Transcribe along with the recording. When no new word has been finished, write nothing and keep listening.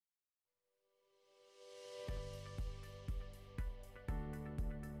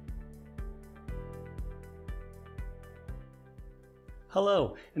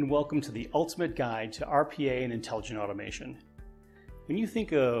Hello, and welcome to the ultimate guide to RPA and intelligent automation. When you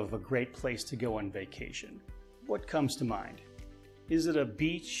think of a great place to go on vacation, what comes to mind? Is it a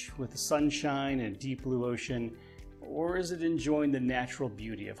beach with the sunshine and a deep blue ocean, or is it enjoying the natural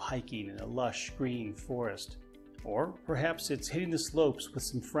beauty of hiking in a lush green forest? Or perhaps it's hitting the slopes with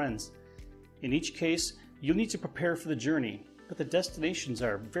some friends. In each case, you'll need to prepare for the journey, but the destinations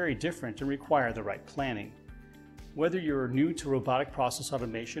are very different and require the right planning. Whether you're new to robotic process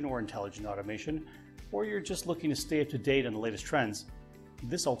automation or intelligent automation, or you're just looking to stay up to date on the latest trends,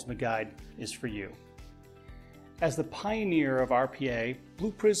 this ultimate guide is for you. As the pioneer of RPA,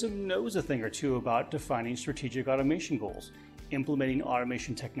 Blue Prism knows a thing or two about defining strategic automation goals, implementing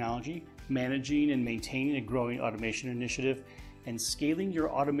automation technology, managing and maintaining a growing automation initiative, and scaling your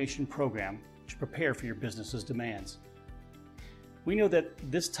automation program to prepare for your business's demands. We know that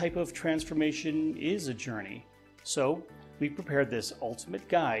this type of transformation is a journey. So, we've prepared this ultimate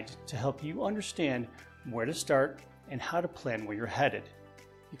guide to help you understand where to start and how to plan where you're headed.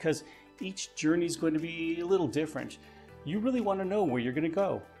 Because each journey is going to be a little different. You really want to know where you're going to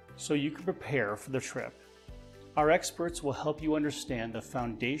go so you can prepare for the trip. Our experts will help you understand the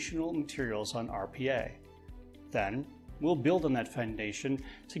foundational materials on RPA. Then, we'll build on that foundation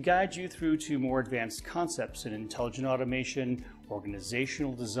to guide you through to more advanced concepts in intelligent automation,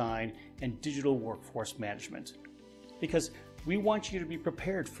 organizational design, and digital workforce management. Because we want you to be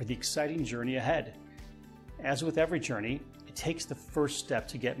prepared for the exciting journey ahead. As with every journey, it takes the first step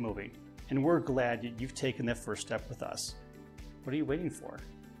to get moving, and we're glad that you've taken that first step with us. What are you waiting for?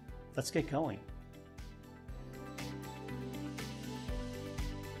 Let's get going.